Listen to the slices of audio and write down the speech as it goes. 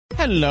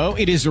Hello,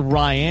 it is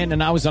Ryan,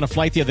 and I was on a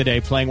flight the other day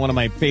playing one of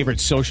my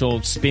favorite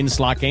social spin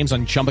slot games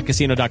on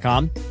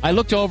ChumbaCasino.com. I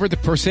looked over at the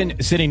person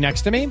sitting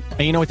next to me, and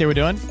you know what they were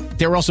doing?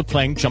 They were also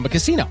playing Chumba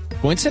Casino.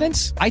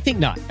 Coincidence? I think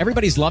not.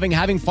 Everybody's loving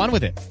having fun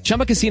with it.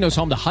 Chumba Casino is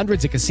home to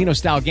hundreds of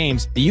casino-style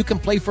games that you can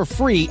play for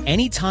free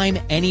anytime,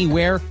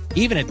 anywhere,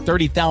 even at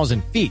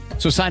 30,000 feet.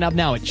 So sign up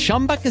now at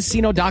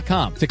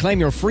ChumbaCasino.com to claim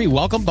your free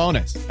welcome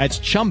bonus. That's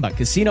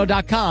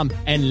ChumbaCasino.com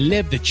and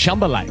live the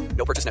Chumba life.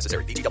 No purchase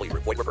necessary. VGW.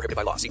 Void where prohibited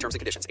by law. See terms and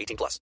conditions. 18+.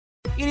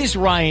 It is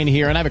Ryan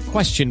here, and I have a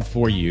question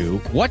for you.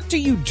 What do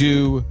you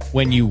do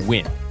when you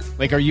win?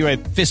 Like, are you a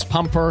fist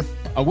pumper,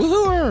 a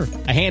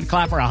woohooer, a hand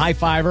clapper, a high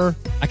fiver?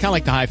 I kind of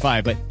like the high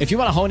five, but if you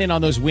want to hone in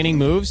on those winning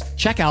moves,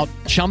 check out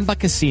Chumba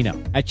Casino.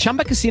 At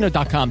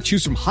ChumbaCasino.com,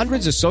 choose from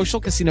hundreds of social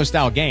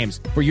casino-style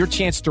games for your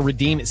chance to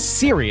redeem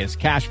serious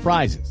cash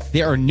prizes.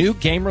 There are new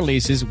game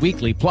releases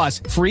weekly, plus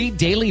free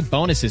daily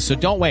bonuses, so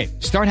don't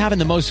wait. Start having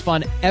the most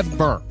fun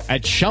ever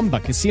at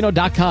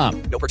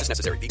ChumbaCasino.com. No purchase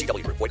necessary.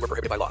 VGW. Void where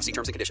prohibited by law. See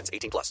terms and conditions.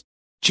 18+.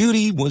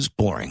 Judy was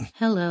boring.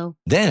 Hello.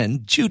 Then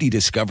Judy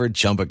discovered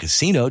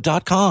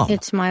ChumbaCasino.com.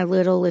 It's my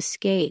little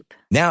escape.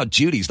 Now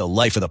Judy's the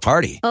life of the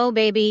party. Oh,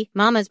 baby,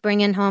 mama's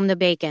bringing home the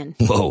bacon.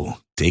 Whoa,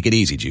 take it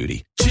easy,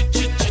 Judy.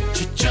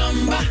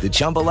 The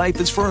Chumba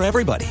life is for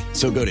everybody.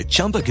 So go to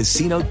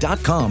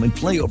ChumbaCasino.com and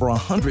play over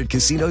 100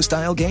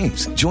 casino-style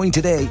games. Join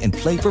today and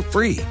play for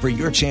free for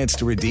your chance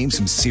to redeem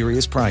some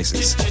serious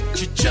prizes.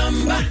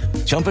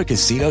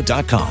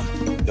 ChumbaCasino.com.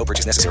 No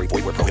purchase necessary.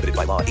 Void where prohibited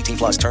by law.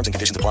 18+. Terms and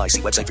conditions apply.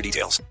 See website for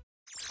details.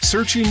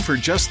 Searching for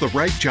just the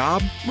right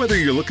job? Whether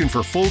you're looking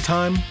for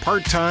full-time,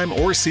 part-time,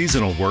 or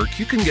seasonal work,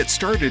 you can get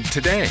started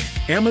today.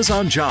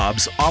 Amazon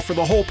Jobs offer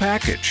the whole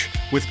package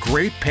with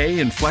great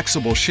pay and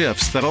flexible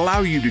shifts that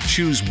allow you to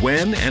choose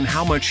when and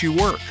how much you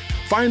work.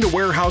 Find a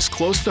warehouse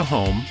close to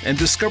home and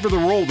discover the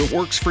role that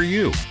works for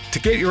you. To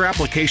get your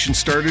application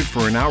started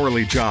for an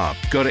hourly job,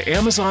 go to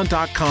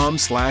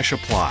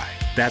Amazon.com/apply.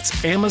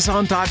 That's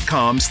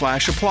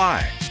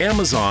Amazon.com/apply.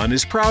 Amazon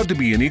is proud to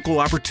be an equal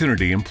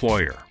opportunity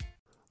employer.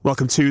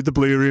 Welcome to the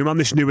Blue Room on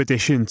this new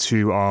addition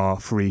to our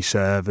free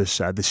service.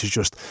 This is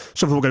just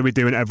something we're going to be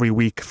doing every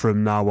week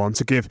from now on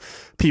to give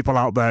people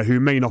out there who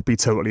may not be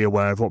totally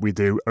aware of what we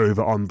do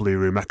over on Blue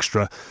Room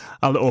Extra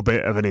a little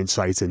bit of an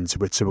insight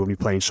into it. So we'll be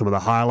playing some of the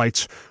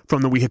highlights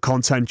from the week of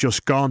content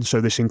just gone.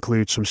 So this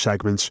includes some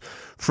segments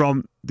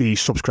from the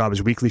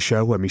Subscribers Weekly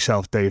show where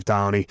myself, Dave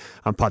Downey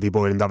and Paddy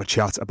Boylan have a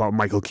chat about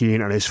Michael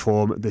Keane and his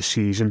form this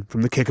season.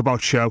 From the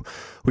Kickabout show,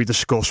 we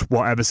discuss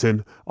what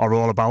Everton are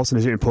all about and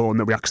is it important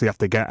that we actually have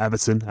to get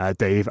Everton.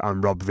 Dave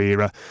and Rob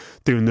Vera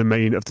doing the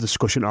main of the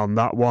discussion on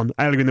that one.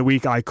 Earlier in the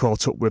week, I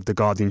caught up with the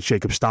Guardian's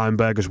Jacob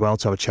Steinberg as well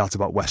to have a chat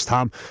about West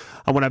Ham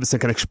and what Everton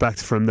can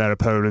expect from their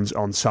opponents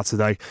on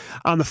Saturday.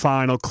 And the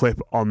final clip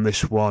on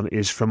this one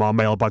is from our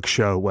mailbag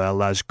show where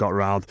Les got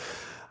around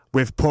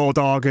with Paul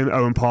Dargan,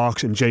 Owen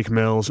Parks and Jake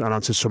Mills and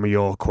answered some of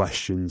your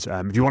questions.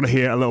 If you want to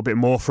hear a little bit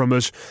more from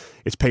us,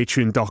 it's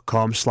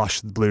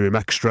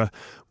patreon.com/theblueroomextra.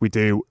 We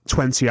do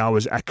 20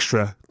 hours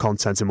extra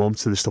content a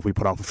month to the stuff we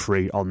put out for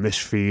free on this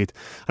feed,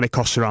 and it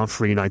costs around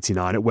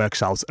 $3.99. It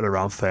works out at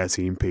around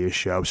 13p a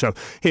show. So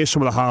here's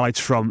some of the highlights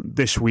from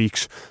this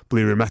week's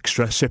Blue Room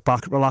Extra. Sit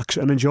back, relax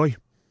and enjoy.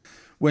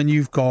 When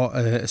you've got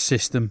a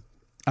system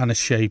and a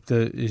shape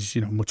that is,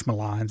 much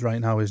maligned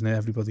right now, isn't it?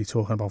 Everybody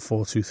talking about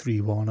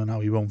 4-2-3-1 and how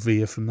he won't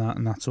veer from that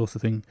and that sort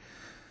of thing.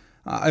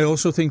 I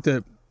also think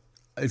that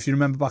if you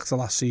remember back to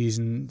last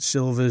season,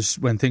 Silva's,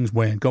 when things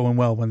weren't going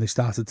well, when they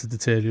started to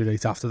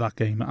deteriorate after that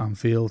game at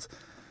Anfield,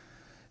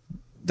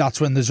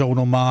 that's when the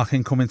zonal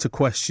marking come into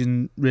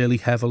question really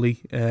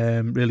heavily,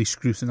 really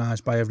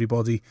scrutinised by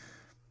everybody.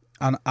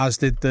 And as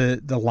did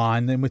the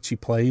line in which he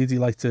played. He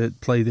liked to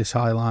play this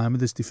high line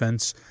with his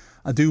defence.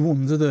 I do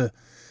wonder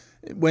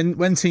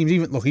when teams,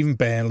 even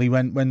Burnley,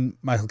 when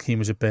Michael Keane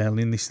was at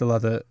Burnley and they still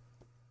had a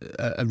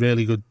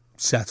really good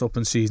setup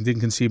and season,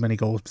 didn't concede many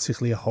goals,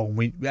 particularly at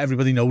home.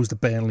 Everybody knows the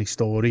Burnley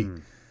story.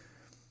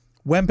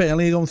 When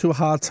Burnley are going through a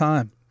hard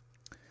time,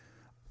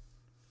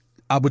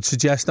 I would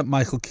suggest that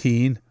Michael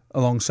Keane,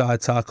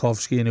 alongside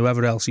Tarkowski and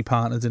whoever else he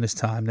partnered in his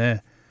time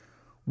there,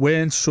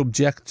 weren't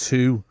subject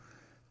to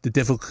the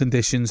difficult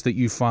conditions that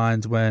you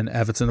find when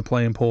Everton are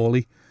playing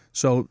poorly.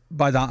 So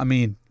by that I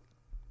mean,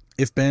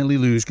 if Burnley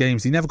lose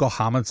games, they never got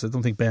hammered. I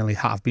don't think Burnley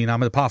have been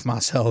hammered, apart from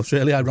ourselves,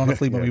 really,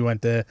 ironically, when we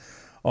went there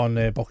on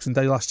Boxing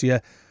Day last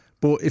year.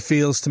 But it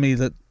feels to me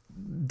that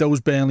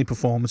those Burnley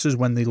performances,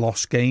 when they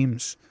lost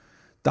games,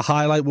 the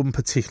highlight wouldn't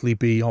particularly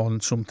be on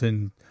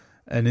something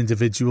an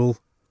individual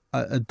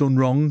had done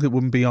wrong. It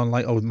wouldn't be on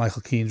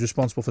Michael Keane's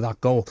responsible for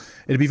that goal.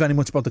 It'd be very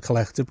much about the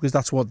collective, because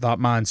that's what that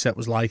mindset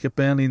was like at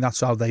Burnley, and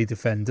that's how they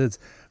defended,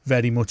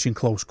 very much in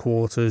close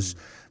quarters,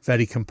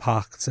 very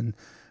compact, and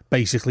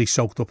basically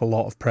soaked up a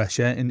lot of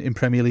pressure in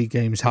Premier League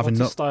games. It's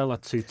a style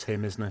that suits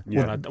him, isn't it?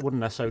 Yeah. I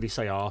wouldn't necessarily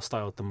say our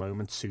style at the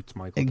moment suits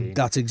Michael Keane.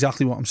 That's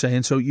exactly what I'm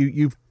saying. So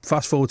you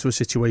fast forward to a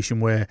situation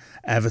where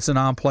Everton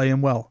aren't playing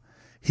well.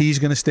 He's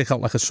going to stick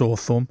out like a sore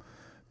thumb,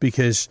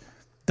 because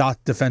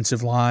that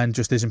defensive line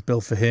just isn't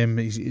built for him.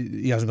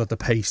 He hasn't got the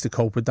pace to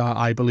cope with that,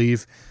 I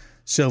believe.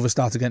 Silva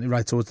started getting it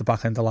right towards the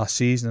back end of last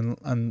season,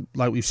 and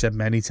like we've said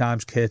many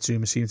times, Kurt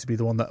Zouma seemed to be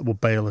the one that would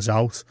bail us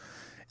out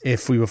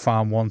if we were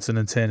found wanting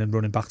and turning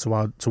running back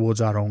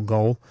towards our own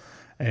goal.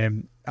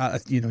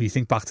 You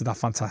think back to that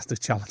fantastic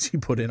challenge he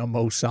put in on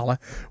Mo Salah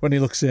when he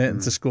looked certain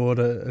to score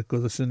at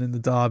Goodison in the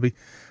derby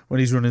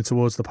when he's running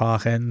towards the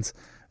park end.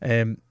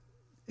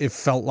 It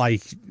felt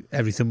like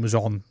everything was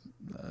on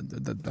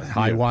the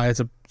high wire,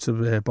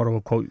 to borrow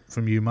a quote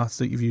from you, Matt,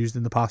 that you've used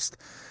in the past.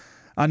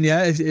 And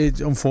yeah, it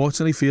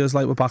unfortunately feels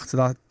like we're back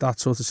to that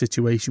sort of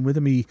situation with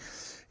him. He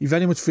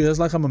very much feels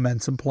like a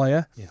momentum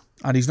player,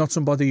 and he's not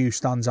somebody who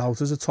stands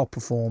out as a top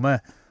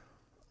performer.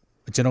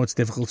 Do you know it's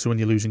difficult to when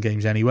you're losing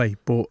games anyway?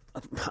 But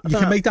you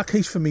can make that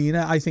case for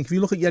Mina. I think if you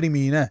look at Yerry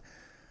Mina,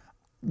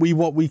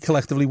 we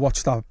collectively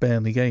watched that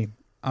Burnley game,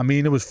 and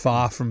Mina was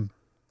far from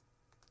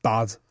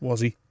bad,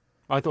 was he?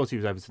 I thought he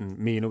was Everton.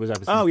 Mina was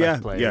Everton's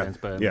best player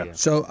against Burnley. Yeah.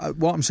 So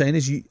what I'm saying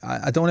is,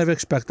 I don't ever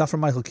expect that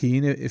from Michael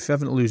Keane. If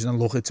Everton are losing, and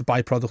look, it's a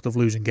byproduct of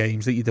losing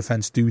games that your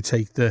defence do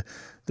take the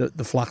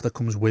flack that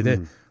comes with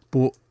it.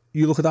 But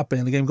you look at that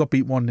Burnley game, got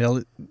beat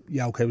 1-0.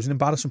 Yeah, okay, it was an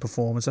embarrassing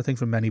performance, I think,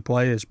 for many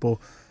players, but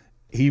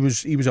he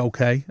was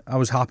okay. I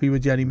was happy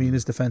with Yerry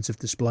Mina's defensive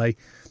display.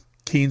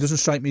 Keane doesn't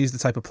strike me as the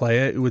type of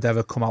player who would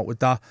ever come out with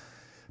that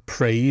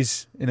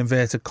praise, in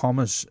inverted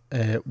commas,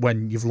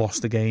 when you've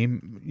lost a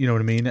game. You know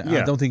what I mean?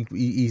 I don't think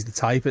he's the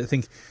type. I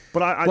think.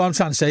 But what I'm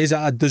trying to say is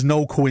that there's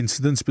no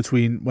coincidence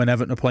between when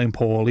Everton are playing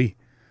poorly,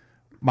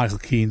 Michael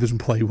Keane doesn't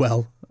play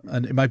well,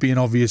 and it might be an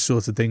obvious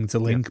sort of thing to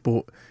link,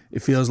 but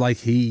it feels like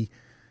he's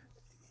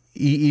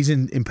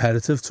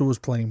imperative to us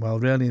playing well,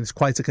 really, and it's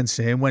quite a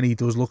concern when he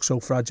does look so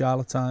fragile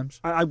at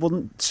times. I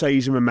wouldn't say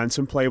he's a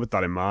momentum player with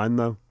that in mind,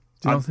 though.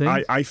 Do you not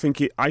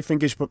think?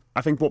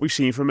 I think what we've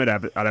seen from him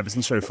at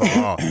Everton so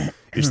far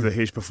is that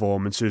his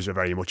performances are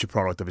very much a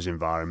product of his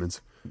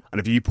environment.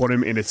 And if you put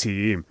him in a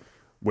team,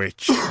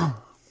 which I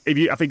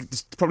think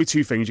there's probably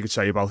two things you could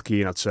say about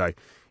Keane. I'd say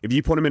if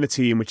you put him in a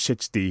team which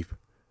sits deep,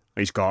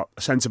 and he's got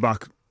a centre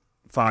back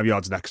 5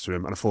 yards next to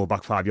him and a full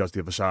back 5 yards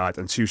the other side,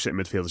 and two sitting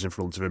midfielders in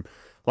front of him,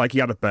 like he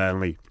had at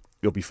Burnley,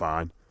 he'll be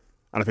fine.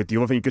 And I think the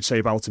other thing you could say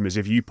about him is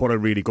if you put a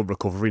really good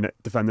recovery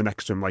defender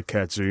next to him, like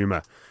Kurt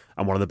Zouma,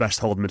 and one of the best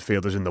holding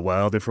midfielders in the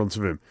world in front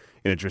of him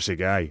in Idrissa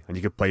Gueye, and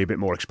you could play a bit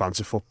more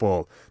expansive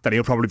football, then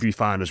he'll probably be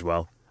fine as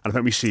well. And I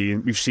think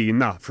we've seen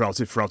that throughout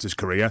his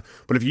career.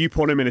 But if you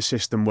put him in a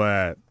system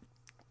where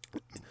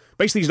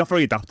basically he's not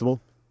very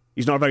adaptable.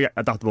 He's not a very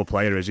adaptable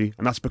player, is he?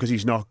 And that's because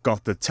he's not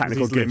got the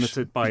technical gifts.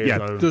 Limited by his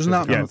own. Doesn't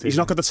that? He's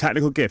not got the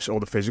technical gifts or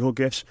the physical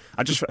gifts.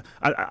 I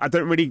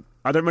don't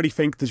really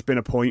think there's been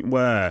a point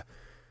where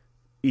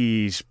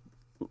he's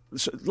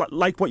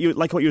like what you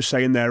were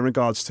saying there in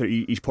regards to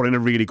he's put in a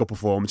really good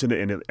performance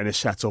in a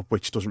setup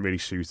which doesn't really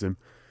suit him.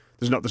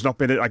 There's not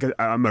been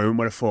a moment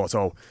where I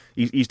thought,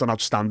 he's done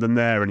outstanding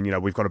there,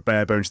 and we've got a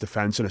bare bones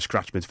defence and a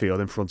scratch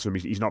midfield in front of him.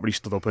 He's not really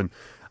stood up and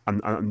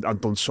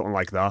done something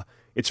like that.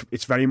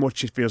 It's very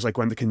much, it feels like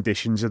when the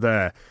conditions are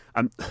there,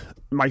 and it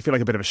might feel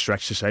like a bit of a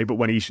stretch to say, but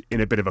when he's in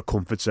a bit of a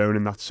comfort zone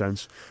in that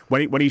sense,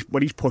 when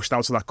he's pushed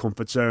out of that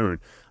comfort zone,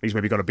 he's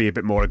maybe got to be a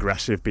bit more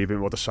aggressive, be a bit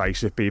more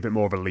decisive, be a bit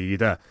more of a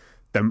leader,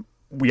 then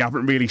we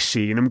haven't really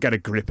seen him get a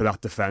grip of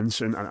that defence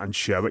and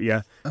show it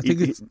yet. I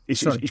think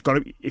he's got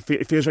to.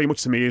 It feels very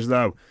much to me as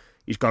though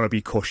he's got to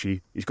be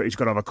cushy. He's got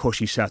to have a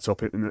cushy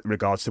setup in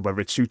regards to whether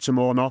it suits him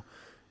or not,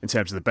 in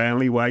terms of the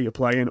Burnley way you're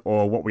playing,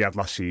 or what we had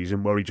last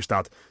season, where he just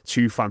had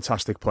two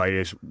fantastic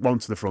players, one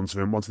to the front of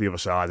him, one to the other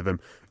side of him,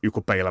 who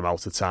could bail him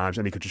out at times,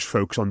 and he could just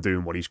focus on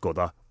doing what he's good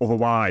at.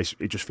 Otherwise,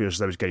 it just feels as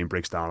though his game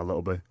breaks down a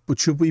little bit. But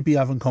should we be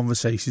having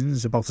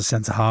conversations about a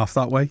centre-half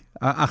that way?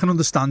 I can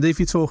understand it if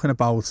you're talking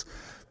about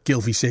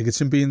Gylfi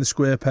Sigurdsson being the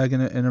square peg in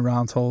a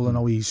round hole. I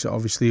know he's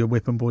obviously a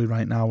whipping boy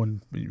right now,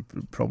 and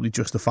probably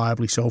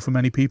justifiably so for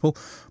many people.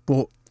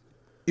 But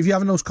if you're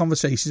having those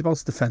conversations about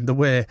a defender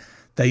where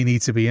they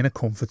need to be in a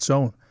comfort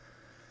zone,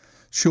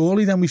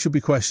 surely then we should be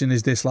questioning,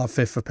 is this lad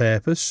fit for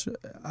purpose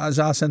as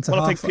our centre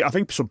half? I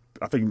think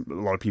a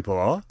lot of people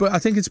are. But I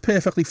think it's a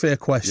perfectly fair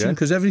question,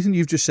 because everything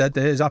you've just said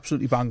there is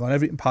absolutely bang on.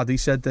 Everything Paddy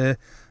said there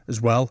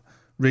as well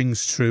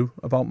rings true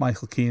about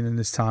Michael Keane and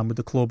his time with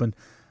the club, and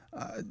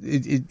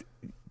it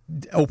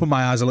opened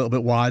my eyes a little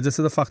bit wider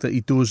to the fact that he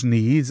does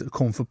need a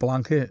comfort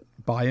blanket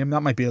by him.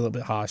 That might be a little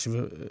bit harsh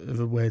of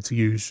a word to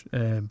use,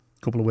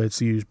 couple of words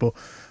to use, but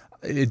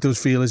it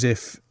does feel as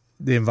if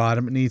the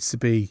environment needs to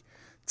be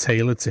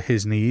tailored to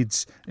his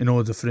needs in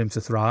order for him to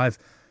thrive.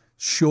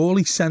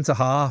 Surely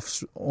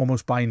centre-halves,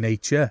 almost by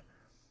nature,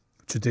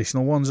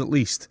 traditional ones at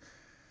least,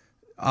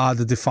 are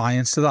the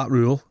defiance to that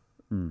rule.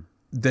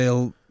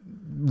 They'll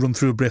run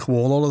through a brick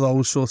wall, all of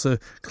those sort of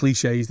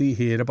cliches that you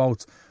hear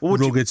about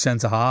rugged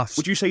centre-halves.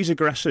 Would you say he's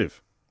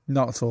aggressive?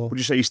 Not at all. Would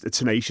you say he's a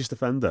tenacious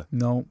defender?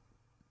 No.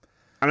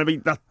 And I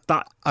mean,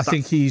 I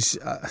think he's...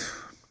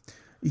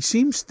 he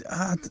seems...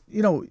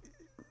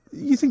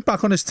 you think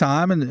back on his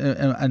time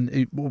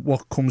and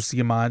what comes to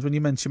your mind when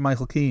you mention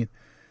Michael Keane,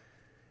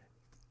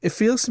 it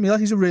feels to me like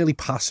he's a really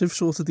passive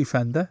sort of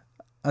defender,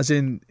 as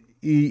in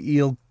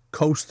he'll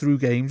coast through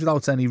games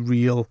without any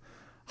real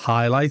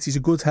highlight. He's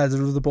a good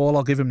header of the ball.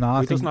 I'll give him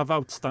that. He doesn't have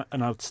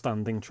an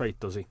outstanding trait,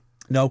 does he?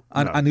 No.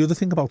 And the other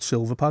thing about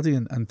Silva, Paddy,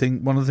 and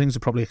one of the things that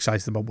probably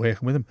excited about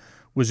working with him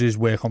was his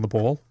work on the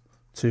ball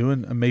too,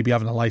 and maybe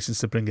having a licence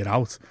to bring it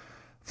out.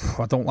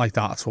 I don't like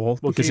that at all.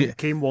 Well,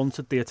 Keane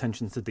wanted the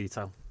attention to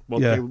detail.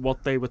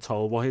 What they were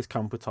told, what his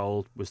camp were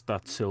told, was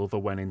that Silva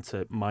went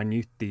into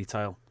minute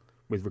detail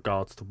with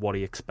regards to what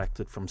he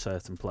expected from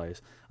certain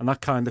players. And that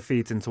kind of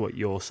feeds into what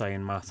you're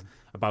saying, Matt,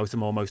 about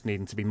him almost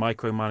needing to be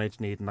micromanaged,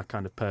 needing that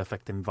kind of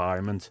perfect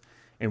environment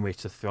in which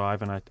to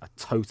thrive. And I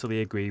totally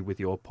agree with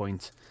your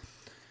point.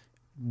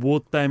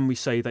 Would then we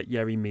say that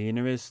Yerry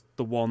Mina is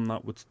the one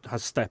that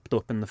has stepped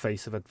up in the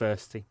face of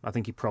adversity? I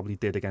think he probably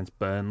did against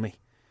Burnley.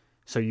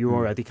 So you're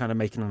already kind of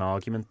making an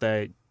argument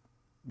there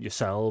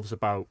yourselves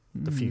about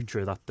the future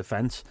of that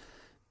defence.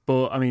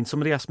 But, I mean,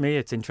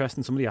 it's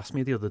interesting, somebody asked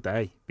me the other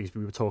day, because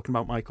we were talking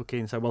about Michael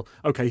Keane, and said, well,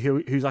 okay,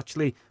 who's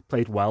actually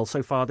played well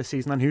so far this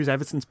season, and who's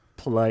Everton's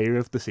player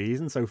of the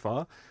season so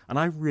far? And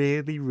I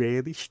really,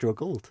 really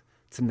struggled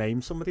to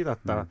name somebody that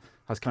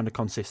has kind of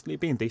consistently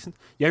been decent.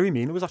 Yerry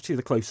Mina was actually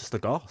the closest I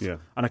got. Yeah.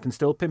 And I can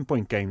still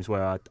pinpoint games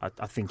where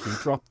I think he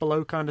dropped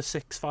below kind of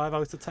 6-5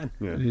 out of 10.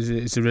 Yeah.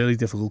 It's a really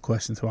difficult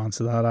question to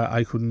answer that.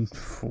 I couldn't...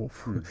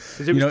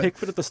 Because it was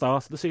Pickford at the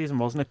start of the season,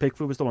 wasn't it?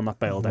 Pickford was the one that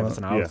bailed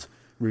Everton out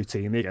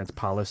routinely against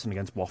Palace and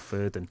against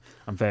Watford and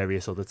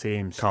various other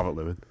teams.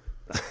 Calvert-Lewin.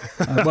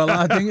 Well,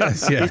 I think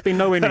he's been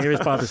nowhere near as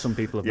bad as some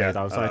people have made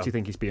out. I actually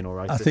think he's been all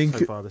right so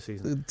far this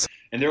season.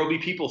 And there will be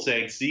people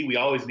saying, see, we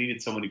always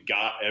needed someone who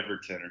got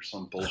Everton or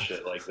some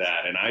bullshit like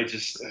that. And I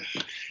just,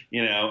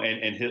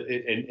 and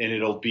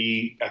it'll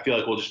be, I feel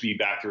like we'll just be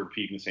back to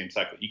repeating the same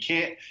cycle. You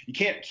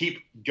can't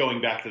keep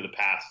going back to the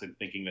past and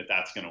thinking that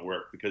that's going to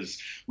work,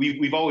 because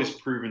we've always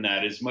proven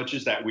that. As much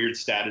as that weird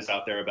stat is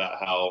out there about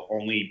how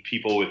only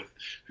people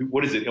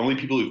only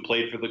people who've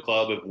played for the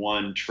club have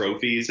won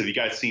trophies. Have you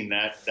guys seen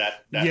that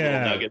little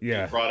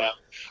nugget brought up?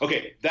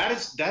 Okay, that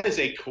is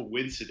a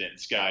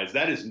coincidence, guys.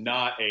 That is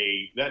not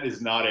a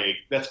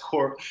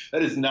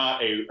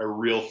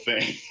real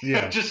thing.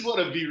 Yeah. I just want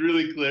to be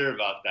really clear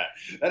about that.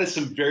 That is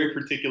some very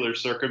particular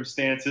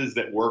circumstances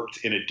that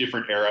worked in a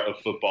different era of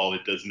football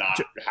that does not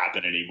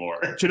happen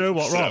anymore. Do you know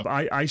what, Rob?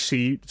 I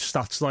see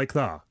stats like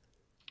that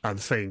and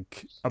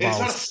think about... It's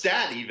not a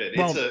stat even.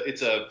 Well,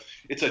 it's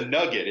a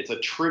nugget. It's a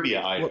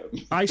trivia item.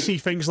 Well, I see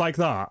things like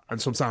that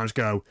and sometimes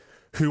go,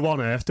 who on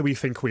earth do we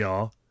think we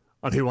are?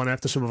 And who on earth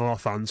do some of our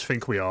fans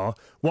think we are?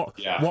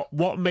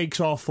 What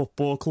makes our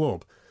football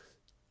club?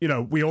 You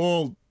know, we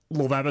all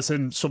love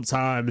Everton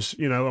sometimes,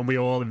 you know, and we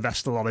all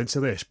invest a lot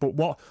into this. But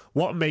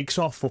what makes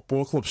our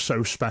football club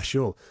so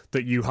special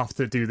that you have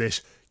to do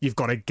this? You've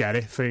got to get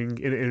it thing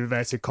in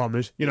inverted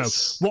commas. You know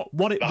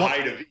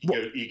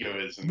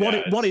egoism.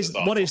 What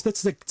is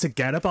there to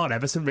get about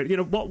Everton? You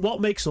know what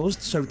makes us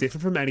so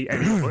different from any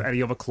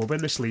other club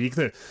in this league?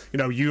 That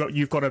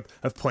you've got to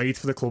have played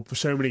for the club for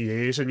so many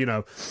years, and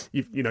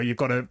you've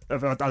got to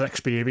have had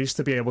experience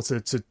to be able to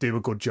do a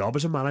good job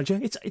as a manager.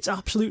 It's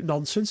absolute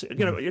nonsense.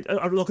 You know,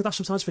 I look at that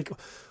sometimes and think,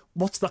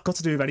 what's that got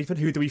to do with anything?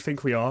 Who do we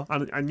think we are?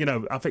 And you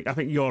know, I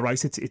think you're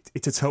right.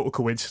 It's a total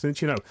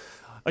coincidence. You know.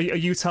 Are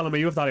you telling me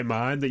you have that in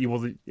mind, that you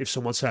will, if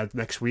someone said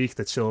next week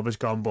that Silva's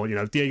gone, but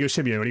Diego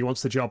Simeone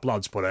wants the job,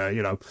 lads, but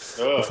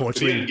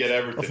unfortunately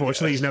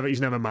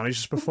he's never managed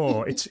this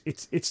before.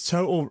 It's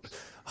total.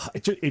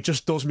 It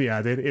just does me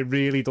head in. It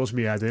really does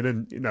me head in.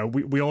 And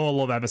we all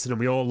love Everton and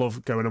we all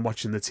love going and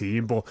watching the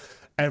team, but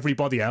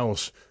everybody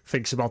else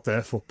thinks about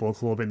their football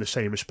club in the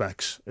same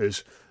respects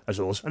as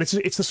us. And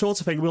it's the sort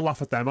of thing we'll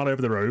laugh at them all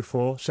over the road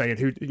for, saying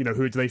who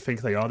do they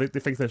think they are? They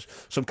think there's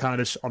some kind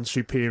of on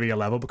superior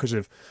level because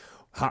of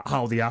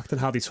how they act and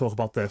how they talk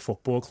about their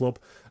football club.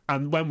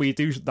 And when we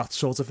do that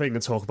sort of thing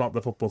and talk about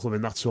the football club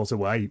in that sort of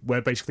way,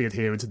 we're basically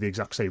adhering to the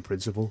exact same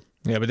principle.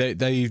 Yeah, but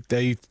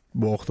they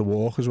walk the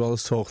walk as well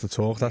as talk the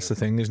talk. That's the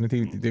thing, isn't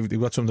it? They've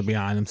got something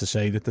behind them to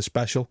say that they're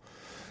special.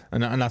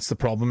 And that's the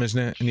problem, isn't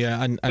it?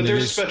 And but they're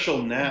special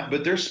now.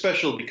 But they're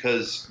special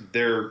because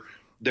they're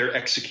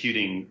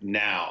executing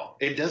now.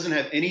 It doesn't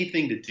have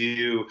anything to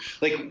do...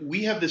 Like,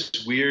 we have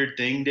this weird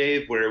thing,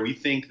 Dave, where we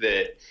think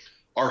that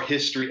our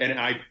history... And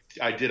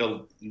I did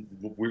a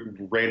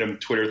random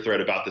Twitter thread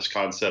about this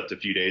concept a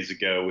few days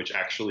ago, which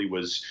actually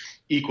was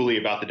equally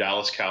about the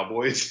Dallas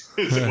Cowboys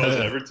as it was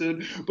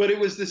Everton. But it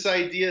was this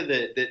idea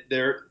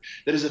that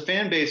as a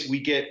fan base, we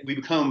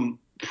become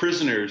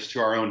prisoners to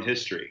our own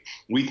history.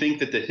 We think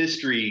that the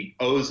history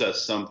owes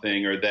us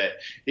something, or that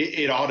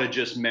it ought to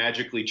just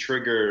magically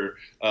trigger,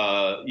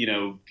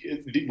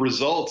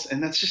 results,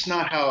 and that's just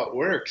not how it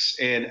works.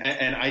 And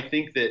I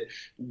think that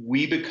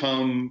we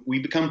become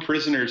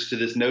prisoners to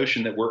this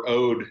notion that we're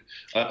owed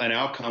an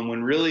outcome,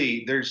 when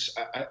really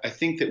I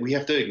think that we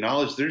have to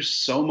acknowledge there's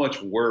so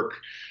much work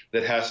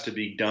that has to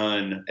be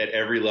done at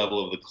every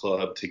level of the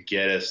club to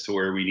get us to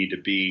where we need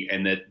to be.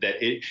 And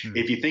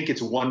if you think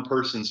it's one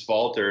person's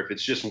fault, or if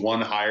it's just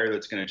one hire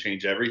that's going to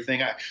change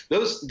everything,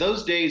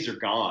 those days are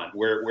gone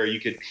where you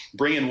could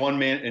bring in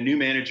a new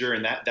manager,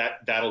 and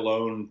that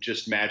alone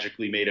just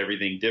magically made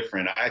everything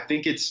different. I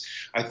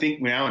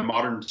think now in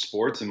modern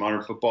sports and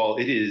modern football,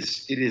 it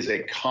is a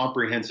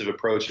comprehensive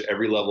approach at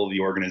every level of the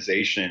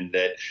organization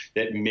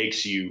that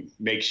makes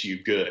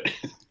you good.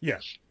 Yeah.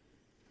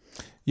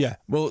 Yeah,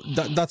 well,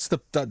 that's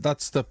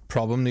the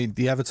problem. The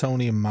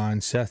Evertonian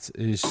mindset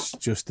is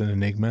just an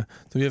enigma.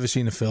 Have you ever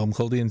seen a film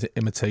called The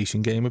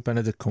Imitation Game with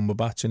Benedict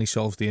Cumberbatch, and he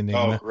solves the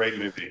enigma? Oh, great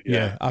movie.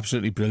 Yeah,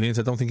 absolutely brilliant.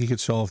 I don't think he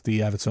could solve the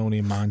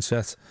Evertonian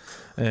mindset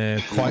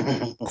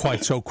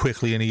quite so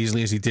quickly and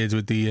easily as he did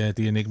with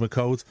the Enigma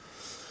code.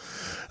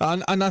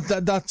 And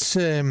that's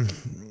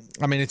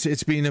I mean,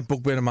 it's been a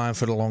bugbear of mine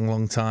for a long,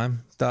 long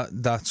time.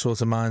 That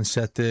sort of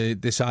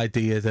mindset, this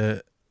idea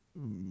that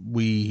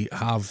we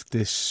have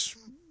this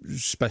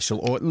special,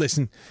 or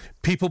listen,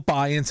 people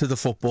buy into the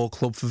football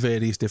club for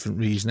various different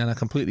reasons, and I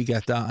completely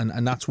get that,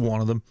 and that's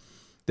one of them.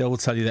 They will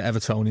tell you that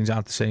Evertonians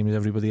aren't the same as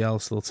everybody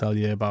else. They'll tell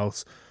you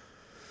about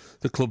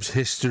the club's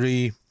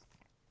history,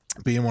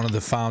 being one of the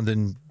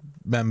founding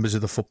members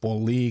of the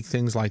Football League,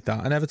 things like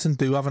that. And Everton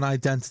do have an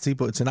identity,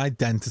 but it's an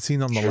identity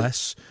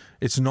nonetheless.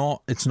 Sure.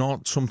 It's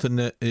not something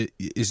that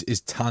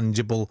is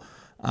tangible,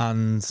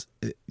 and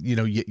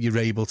you're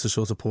able to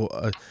sort of put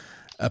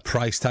a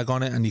price tag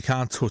on it, and you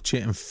can't touch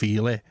it and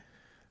feel it.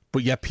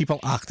 But yet people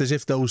act as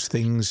if those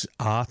things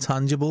are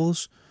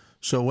tangibles.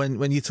 So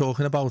when you're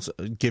talking about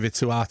give it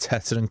to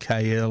Arteta and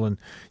Cahill, and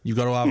you've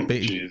got to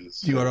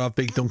have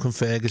big Duncan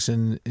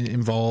Ferguson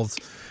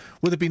involved.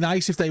 Would it be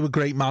nice if they were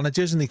great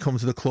managers and they come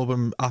to the club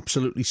and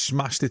absolutely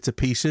smashed it to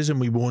pieces and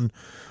we won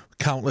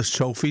countless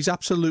trophies?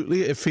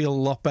 Absolutely. It'd feel a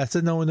lot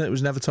better knowing that it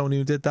was Evertonian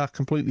who did that.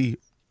 Completely.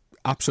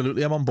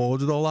 Absolutely, I'm on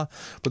board with all that.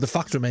 But the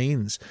fact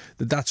remains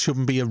that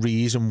shouldn't be a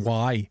reason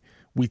why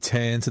we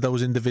turn to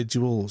those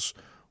individuals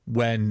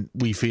when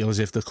we feel as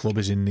if the club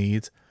is in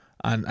need.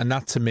 And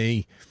that, to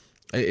me,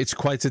 it's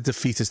quite a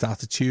defeatist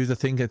attitude, I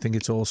think. I think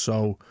it's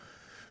also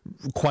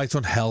quite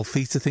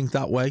unhealthy to think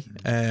that way,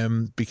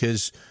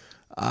 because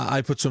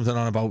I put something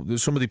on about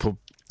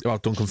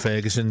Duncan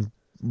Ferguson,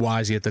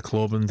 why is he at the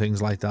club and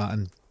things like that.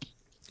 And,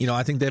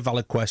 I think they're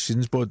valid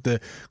questions, but the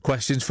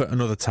questions for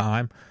another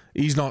time.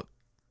 He's not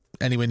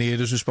anywhere near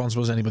as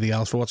responsible as anybody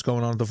else for what's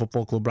going on at the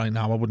football club right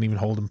now. I wouldn't even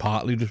hold him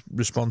partly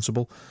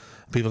responsible.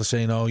 People are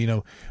saying,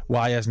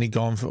 why hasn't he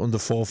gone under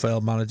 4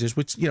 failed managers?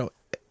 Which,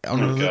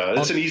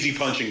 that's an easy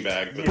punching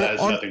bag, but that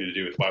has nothing to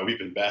do with why we've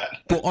been bad.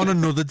 But on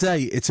another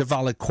day, it's a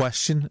valid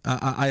question.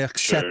 I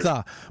accept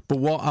that.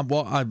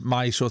 But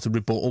my sort of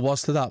rebuttal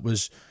was to that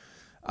was,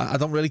 I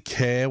don't really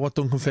care what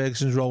Duncan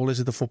Ferguson's role is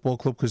at the football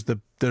club, because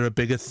there are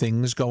bigger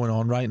things going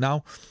on right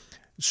now.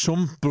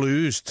 Some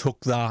Blues took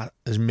that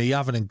as me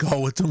having a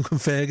go at Duncan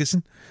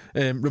Ferguson,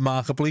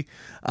 remarkably,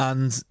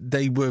 and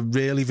they were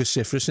really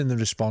vociferous in the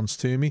response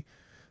to me.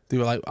 They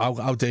were like,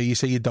 how dare you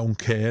say you don't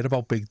care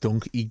about Big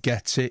Dunk? He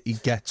gets it, he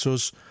gets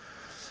us.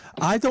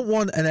 I don't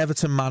want an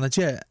Everton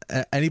manager,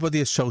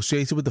 anybody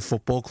associated with the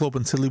football club,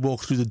 until they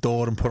walk through the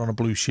door and put on a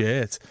blue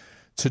shirt,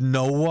 to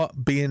know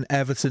what being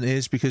Everton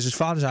is, because as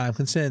far as I'm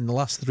concerned, the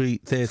last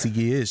 30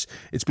 years,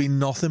 it's been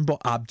nothing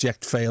but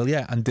abject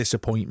failure and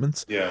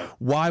disappointment. Yeah.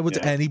 Why would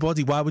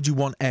you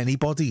want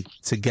anybody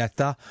to get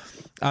that?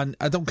 And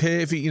I don't care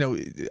if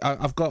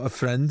I've got a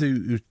friend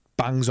who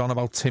bangs on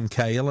about Tim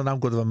Cahill and how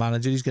good of a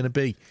manager he's going to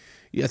be.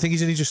 I think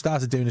he's only just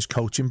started doing his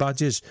coaching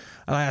badges,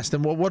 and I asked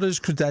him, what are his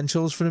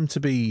credentials for him to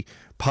be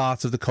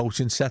part of the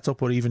coaching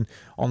setup or even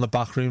on the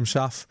backroom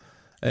staff?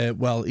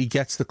 Well, he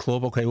gets the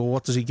club. Okay, well,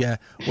 what does he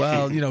get?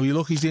 Well, you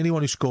look, he's the only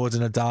one who scored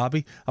in a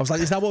derby. I was like,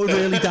 is that what we're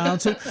really down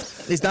to?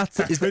 Is that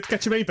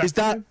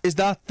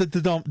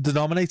the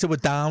denominator we're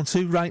down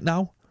to right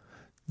now?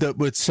 That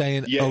we're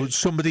saying,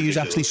 somebody who's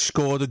actually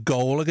scored a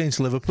goal against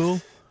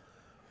Liverpool.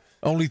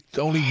 Only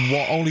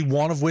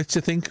one of which I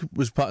think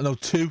was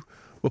two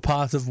were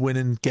part of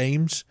winning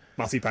games.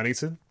 Matty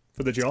Pennington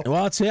for the job.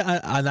 Well, that's it.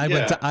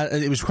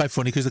 It was quite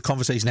funny because the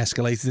conversation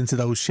escalated into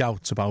those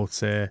shouts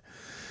about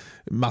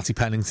Matty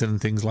Pennington and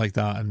things like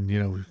that, and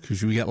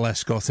because we get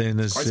Lescott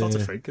in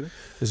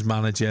as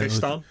manager.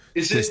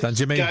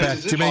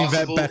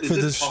 Jermaine Beckford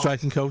as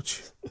striking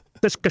coach.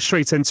 Let's get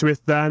straight into it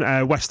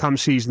then. West Ham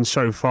season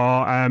so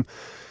far.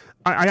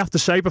 I have to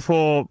say,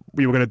 before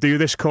we were going to do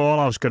this call,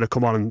 I was going to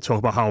come on and talk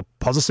about how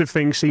positive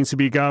things seem to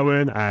be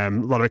going. A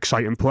lot of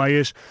exciting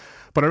players.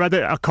 But I read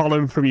a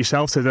column from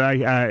yourself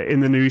today in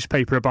the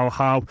newspaper about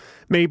how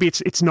maybe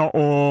it's not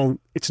all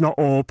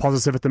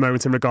positive at the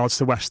moment in regards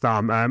to West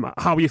Ham.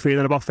 How are you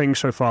feeling about things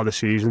so far this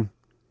season?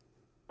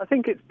 I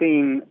think it's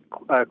been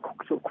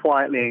sort of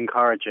quietly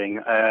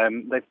encouraging.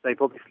 They've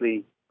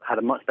obviously had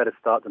a much better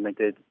start than they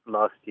did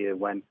last year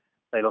when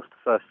they lost the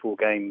first 4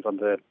 games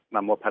under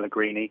Manuel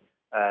Pellegrini,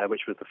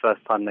 which was the first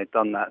time they'd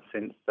done that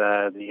since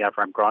the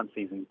Avram Grant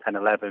season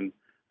 10-11.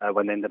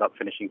 When they ended up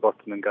finishing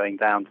bottom and going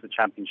down to the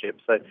Championship.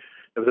 So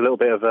there was a little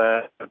bit of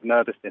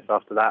nervousness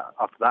after that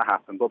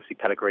happened. But obviously,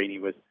 Pellegrini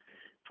was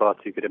far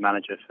too good a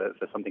manager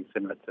for something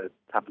similar to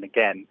happen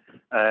again.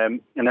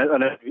 And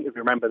if you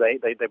remember, they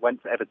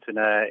went to Everton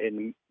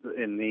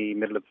in the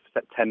middle of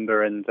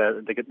September, and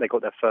they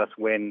got their first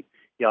win.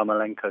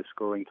 Yarmolenko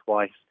scoring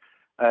twice.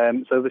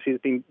 So obviously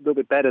it's been a little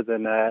bit better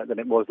than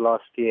it was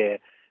last year.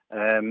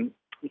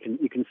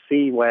 You can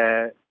see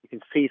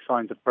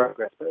signs of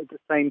progress, but at the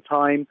same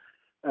time,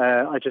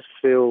 I just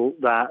feel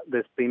that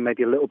there's been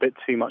maybe a little bit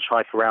too much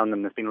hype around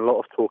them. There's been a lot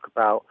of talk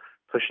about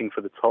pushing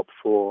for the top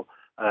four,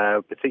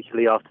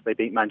 particularly after they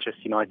beat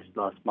Manchester United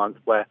last month,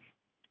 where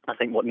I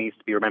think what needs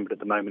to be remembered at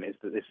the moment is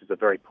that this is a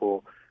very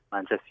poor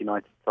Manchester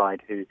United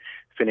side who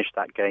finished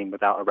that game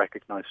without a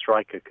recognised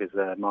striker because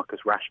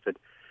Marcus Rashford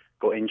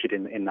got injured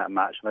in that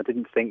match. And I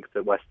didn't think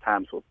that West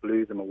Ham sort of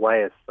blew them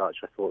away as such.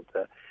 I thought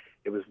that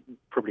it was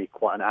probably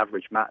quite an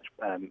average match,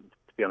 to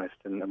be honest,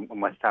 and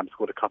West Ham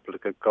scored a couple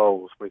of good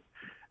goals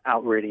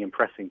without really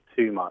impressing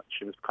too much.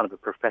 It was kind of a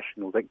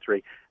professional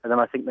victory. And then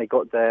I think they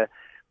got their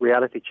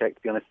reality check,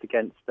 to be honest,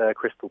 against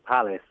Crystal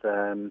Palace.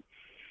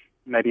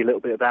 Maybe a little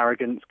bit of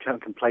arrogance,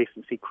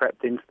 complacency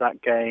crept into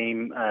that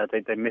game.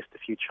 They missed a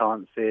few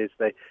chances.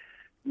 They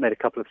made a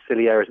couple of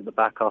silly errors at the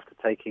back after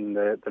taking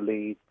the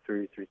lead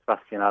through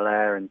Sebastian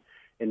Haller, and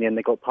in the end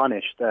they got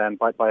punished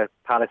by a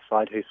Palace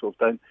side who sort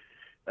of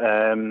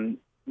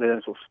they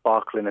don't sort of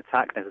sparkle in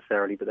attack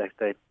necessarily, but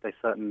they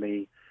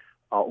certainly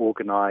are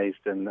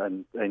organised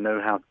and they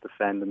know how to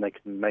defend, and they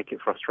can make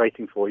it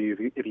frustrating for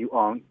you if you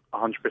aren't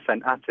 100%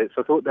 at it.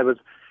 So I thought there was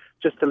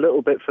just a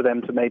little bit for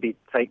them to maybe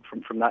take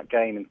from that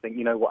game and think,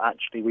 you know what,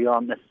 actually we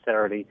aren't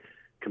necessarily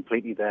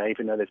completely there,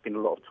 even though there's been a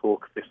lot of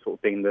talk of this sort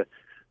of being the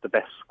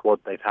best squad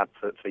they've had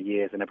for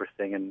years and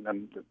everything, and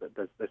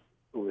there's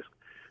all this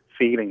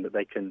feeling that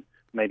they can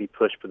maybe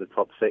push for the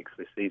top six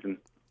this season.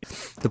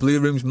 The Blue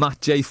Room's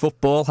Matt J.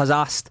 Football has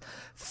asked,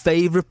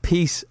 favourite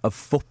piece of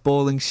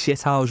footballing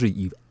shithousery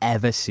you've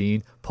ever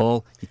seen?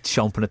 Paul, you're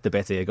chomping at the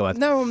bit here, go ahead.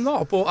 No, I'm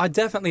not, but I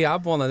definitely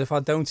have one, and if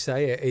I don't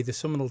say it, either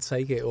someone will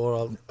take it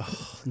or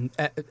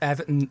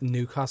Everton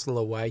Newcastle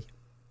away,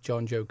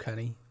 John Joe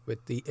Kenny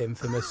with the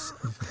infamous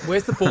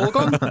where's the ball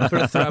gone for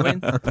a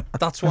throw-in.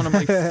 That's one of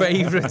my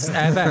favourites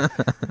ever.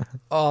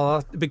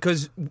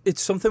 Because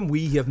it's something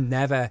we have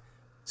never,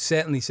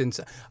 certainly since,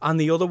 and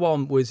the other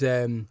one was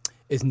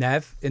is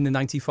Nev in the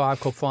 95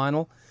 Cup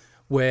final,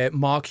 where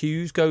Mark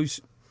Hughes goes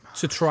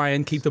to try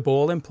and keep the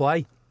ball in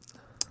play,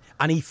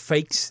 and he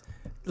fakes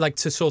like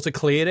to sort of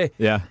clear it,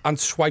 and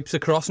swipes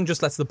across and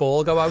just lets the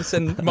ball go out,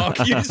 and Mark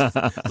Hughes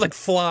like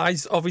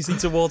flies obviously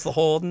towards the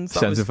Hordens.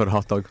 Sends it for a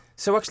hot dog.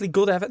 So actually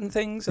good Everton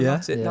things, and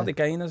that's it. Not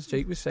again, as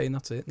Jake was saying,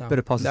 that's it. No. Bit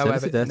of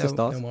positivity there to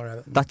start. No more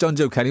Everton. That John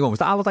Joe Kenny one, was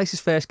that Allardyce's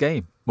first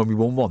game when we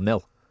won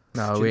 1-0?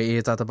 No,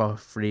 he'd had about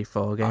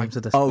 3-4 games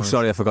at this point. Oh,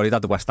 sorry, I forgot. He'd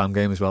had the West Ham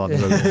game as well.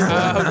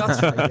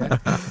 That's right,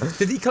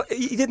 yeah.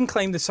 He didn't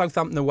claim the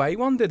Southampton away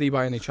one, did he,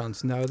 by any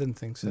chance? No, I didn't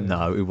think so.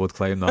 No, he would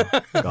claim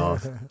that.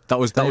 God. That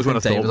was when I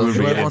thought we were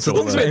really he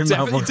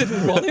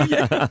didn't want it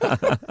yet.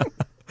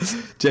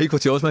 Jake,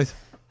 what's yours, mate?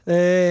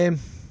 I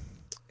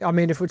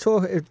mean, if we're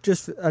talking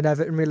just an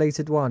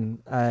Everton-related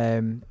one,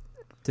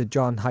 the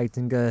John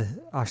Heitinger,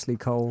 Ashley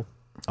Cole.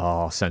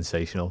 Oh,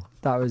 sensational!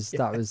 That was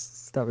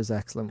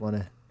excellent,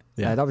 wasn't it?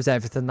 Yeah, that was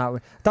everything.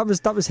 That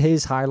was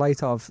his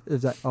highlight of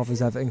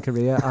his Everton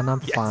career, and I'm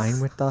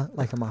fine with that.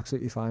 Like, I'm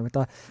absolutely fine with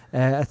that.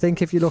 I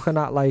think if you're looking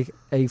at like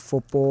a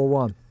football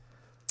one,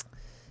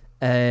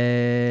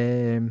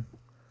 I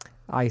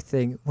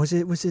think was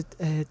it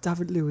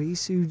David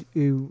Luiz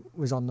who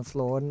was on the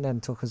floor and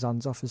then took his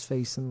hands off his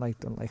face and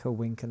like done like a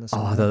wink and a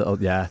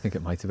something. I think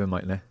it might have been,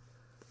 mightn't it?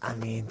 I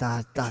mean,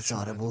 that's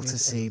horrible to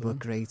see, but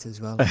great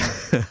as well.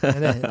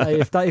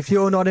 If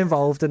you're not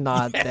involved in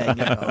that, then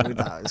you know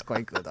that is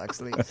quite good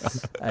actually.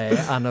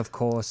 And of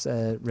course,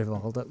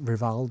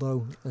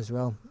 Rivaldo as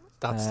well.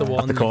 That's the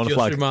one that just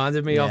flag.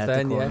 Reminded me of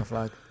then. The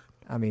flag.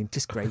 I mean,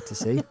 just great to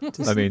see.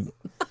 I mean,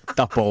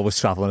 that ball was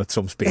travelling at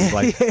some speed,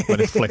 like when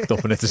it flicked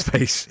up and hit his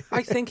face.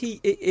 I think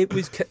it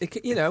was,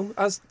 you know,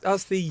 as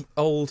the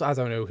old, I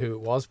don't know who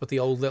it was, but the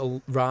old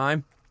little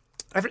rhyme.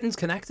 Everything's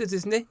connected,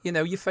 isn't it? You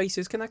know, your face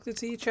is connected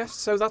to your chest,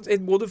 so that it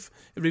would have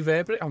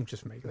reverberated. I'm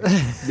just making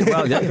it.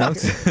 Well, yeah, you know.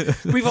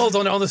 We've all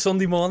done it on a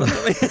Sunday morning,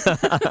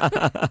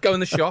 haven't we? Go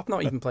in the shop,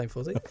 not even playing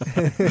footy.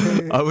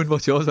 Owen,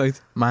 what's yours, mate?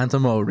 Mine's a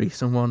more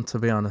recent one, to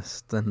be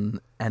honest, than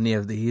any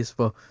of these,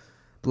 but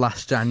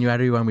last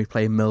January when we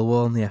played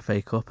Millwall in the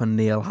FA Cup and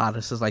Neil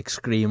Harris is like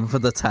screaming for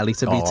the telly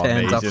to be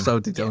turned off so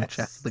they don't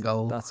check the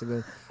goal. That's a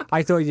good.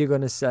 I thought you were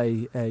going to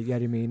say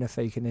Yeremina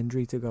faking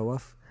injury to go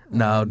off.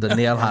 No, the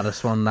Neil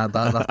Harris one, that's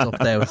up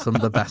there with some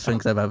of the best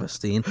things I've ever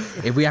seen.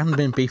 If we hadn't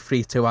been beat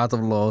 3-2, I'd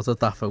have lauded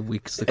that for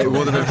weeks to come. It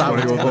would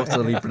have been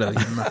utterly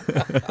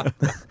brilliant.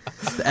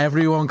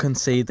 Everyone can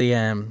see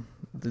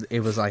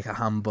it was like a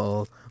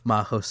handball,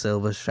 Marco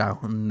Silva's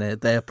shout, and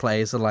their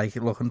players are like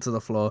looking to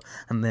the floor,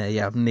 and there you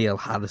have Neil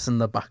Harris in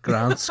the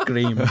background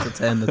screaming to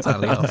turn the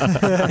telly off.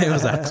 It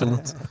was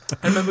excellent.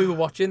 I remember we were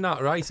watching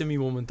that, right, and my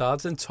mum and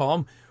dad's, and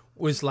Tom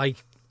was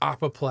like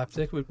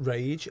apoplectic with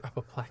rage,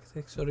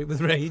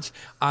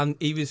 and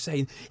he was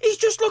saying, he's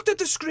just looked at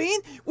the screen.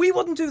 We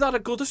wouldn't do that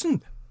at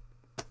Goodison.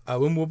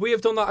 And would we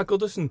have done that at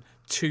Goodison?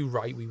 Too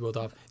right, we would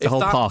have. The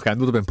whole park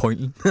end would have been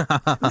pointing.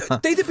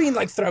 They'd have been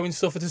like throwing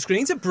stuff at the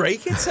screen to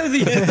break it, so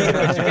the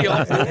image would be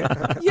off.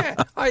 Yeah,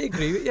 I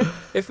agree with you.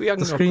 If we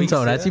hadn't the screen's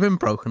already been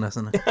broken,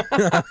 hasn't it?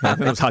 It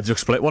was Haddock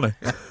split, wasn't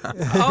it?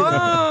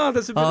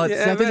 That's a bit.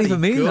 I didn't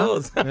even mean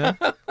that. Yeah.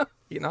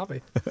 You can have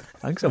it.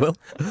 Thanks, I will.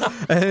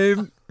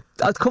 A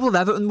couple of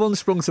Everton ones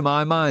sprung to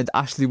my mind.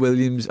 Ashley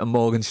Williams and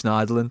Morgan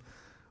Schneiderlin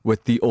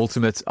with the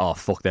ultimate, oh,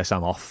 fuck this,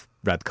 I'm off,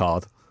 red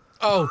card.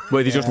 Oh.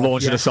 Where they just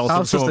launch an assault. That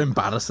was just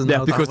embarrassing.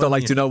 Yeah, because they're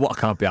like, do you know what?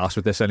 I can't be arsed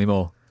with this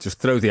anymore. Just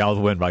throw the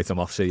elbow in, right, I'm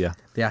off, see ya.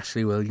 The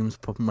Ashley Williams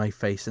putting my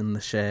face in the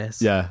shares.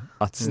 Yeah,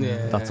 that's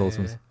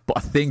ultimate. But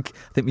I think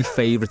my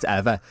favourite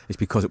ever is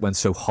because it went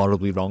so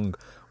horribly wrong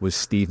was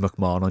Steve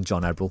McMahon on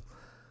John Ebrell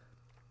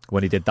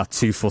when he did that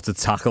 2-footed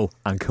tackle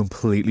and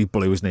completely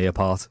blew his knee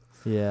apart.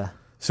 Yeah.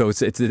 So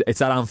it's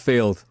at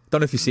Anfield.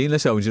 Don't know if you've seen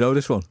this, Owen. Do you know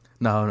this one?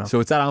 No.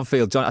 So it's at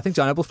Anfield. I think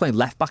John Ebrell's playing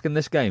left back in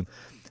this game.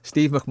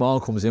 Steve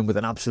McMahon comes in with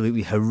an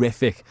absolutely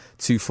horrific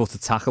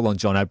 2-footed tackle on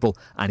John Ebrell,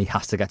 and he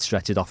has to get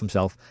stretched off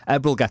himself.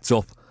 Ebrell gets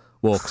up,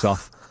 walks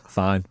off,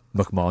 fine.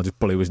 McMahon just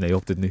blew his knee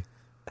up, didn't he?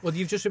 Well,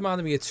 you've just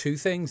reminded me of two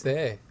things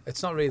there.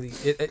 It's not really.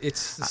 It's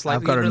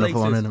slightly I've got related.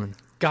 another one in a minute.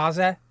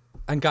 Gaza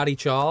and Gary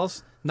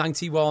Charles,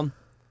 91.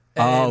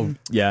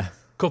 Yeah.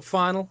 Cup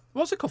final. It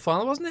was a cup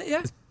final, wasn't it?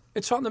 Yeah.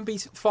 It's Tottenham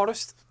beat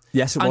Forest.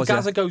 Yes, it was. And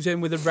Gaza goes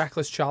in with a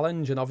reckless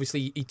challenge, and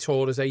obviously he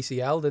tore his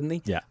ACL, didn't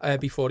he? Yeah.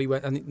 Before he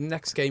went, and the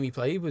next game he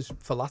played was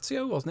for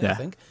Lazio, wasn't it? Yeah. I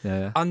think.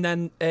 Yeah. And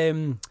then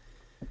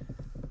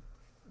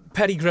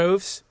Perry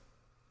Groves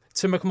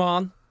to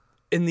McMahon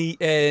in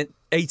the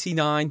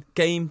 89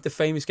 game, the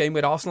famous game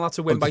where Arsenal had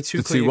to win by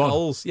two clear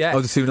goals. Yeah.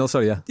 Oh, the 2-0,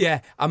 sorry, yeah.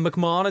 Yeah, and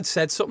McMahon had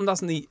said something,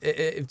 hasn't he?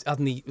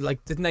 Hadn't he?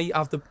 Like, didn't they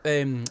have the?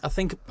 I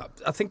think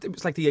it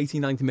was like the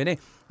 89th minute,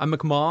 and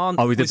McMahon.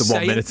 Oh, we did was the 1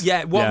 saying, minute.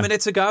 Yeah, 1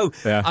 minute to go.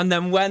 Yeah. And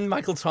then when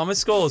Michael Thomas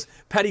scores,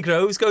 Perry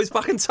Groves goes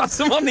back and taps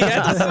him on the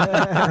head.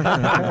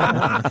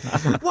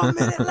 1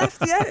 minute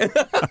left, yeah.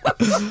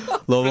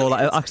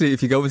 Actually,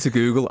 if you go into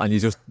Google and you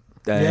just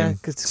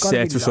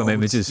search for some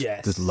images,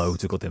 Yes. there's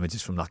loads of good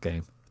images from that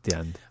game. The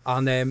end.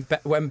 And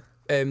when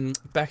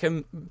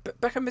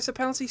Beckham missed a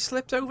penalty,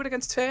 slipped over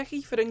against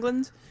Turkey for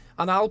England,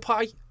 and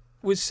Alpay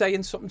was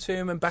saying something to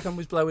him, and Beckham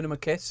was blowing him a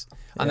kiss,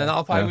 and then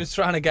Alpay was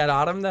trying to get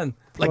at him, then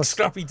like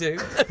Scrappy Doo.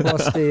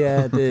 Plus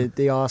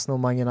the Arsenal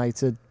Man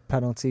United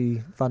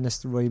penalty, Van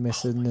Nistelrooy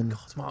missing, and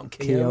Martin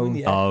Keown.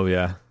 Yeah. Oh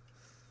yeah.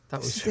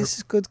 That was this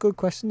is good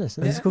question,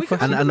 isn't it? This is a good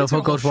question. And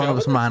another good one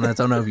was mine. I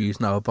don't know if you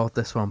know about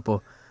this one,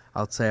 but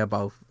I'd say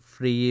about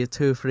 2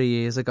 or 3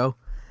 years ago.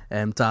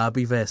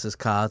 Derby versus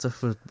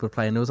Cardiff were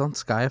playing. It was on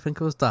Sky, I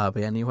think it was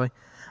Derby anyway.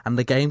 And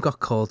the game got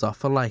called off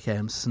for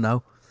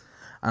snow.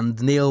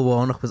 And Neil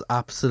Warnock was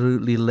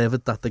absolutely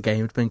livid that the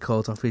game had been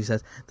called off. He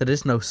said, there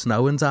is no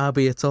snow in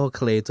Derby, it's all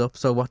cleared up.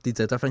 So what they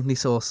did, I think they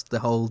saw the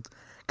whole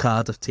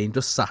Cardiff team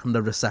just sat in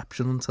the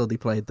reception until they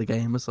played the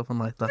game or something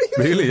like that.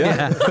 Really?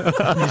 Yeah.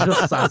 He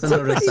just sat in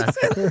the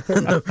reception.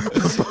 And the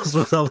bus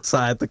was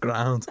outside the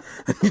ground.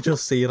 And you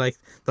just see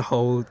the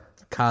whole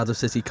Cardiff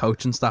City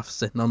coaching staff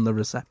sitting on the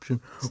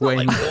reception,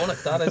 waiting. Not like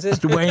Warnock, that is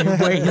it?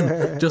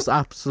 waiting, just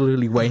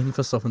absolutely waiting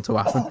for something to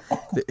happen.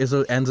 It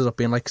ended up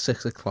being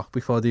 6 o'clock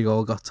before they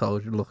all got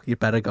told, "Look, you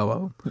better go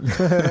home." In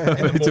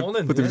the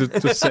morning, but they were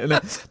just sitting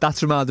there.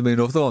 That's reminded me of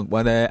another one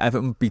when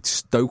Everton beat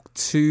Stoke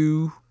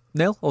 2-0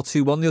 or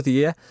 2-1 the other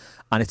year,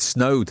 and it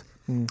snowed,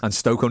 and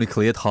Stoke only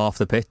cleared half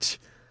the pitch.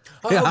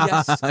 Oh,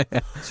 yes.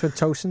 So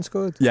Tosin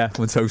scored? Yeah,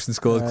 when Tosin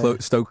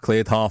scored, Stoke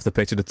cleared half the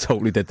pitch and it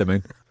totally did them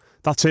in.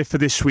 That's it for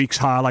this week's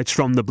highlights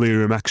from the Blue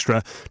Room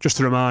Extra. Just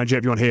to remind you,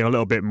 if you want to hear a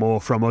little bit more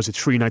from us, it's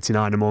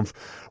 $3.99 a month.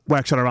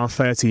 Works out around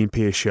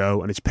 13p a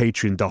show, and it's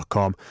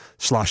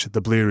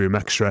patreon.com/the Blue Room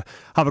Extra.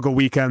 Have a good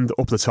weekend,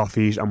 up the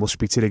toffees, and we'll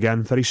speak to you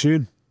again very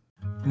soon.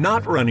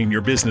 Not running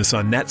your business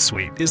on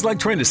NetSuite is like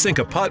trying to sink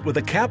a putt with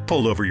a cap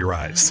pulled over your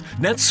eyes.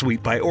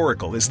 NetSuite by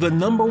Oracle is the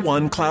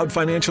 #1 cloud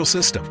financial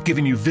system,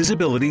 giving you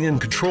visibility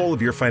and control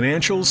of your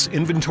financials,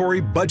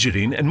 inventory,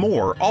 budgeting, and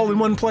more, all in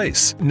one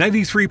place.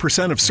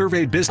 93% of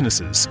surveyed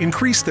businesses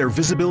increase their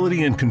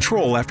visibility and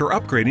control after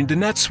upgrading to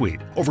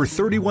NetSuite. Over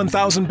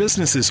 31,000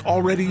 businesses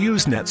already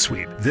use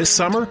NetSuite. This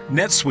summer,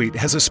 NetSuite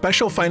has a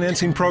special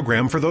financing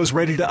program for those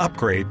ready to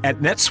upgrade at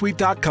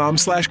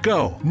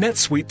netsuite.com/go.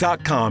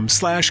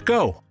 netsuite.com/go.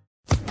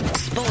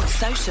 Sports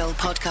Social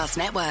Podcast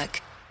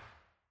Network.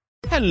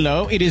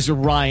 Hello, it is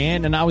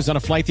Ryan, and I was on a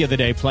flight the other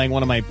day playing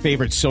one of my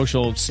favorite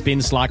social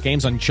spin slot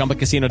games on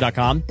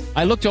ChumbaCasino.com.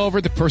 I looked over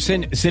at the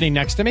person sitting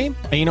next to me,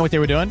 and you know what they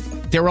were doing?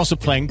 They were also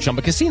playing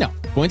Chumba Casino.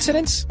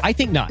 Coincidence? I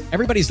think not.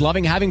 Everybody's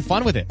loving having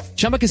fun with it.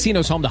 Chumba Casino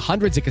is home to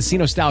hundreds of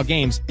casino-style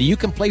games that you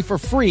can play for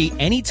free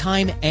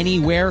anytime,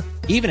 anywhere,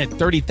 even at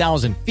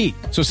 30,000 feet.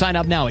 So sign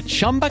up now at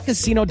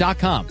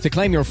ChumbaCasino.com to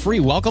claim your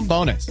free welcome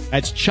bonus.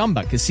 That's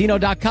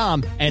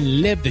ChumbaCasino.com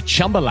and live the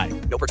Chumba life.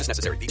 No purchase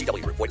necessary.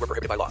 VGW. Void where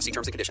prohibited by law. See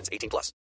terms and conditions. 18+.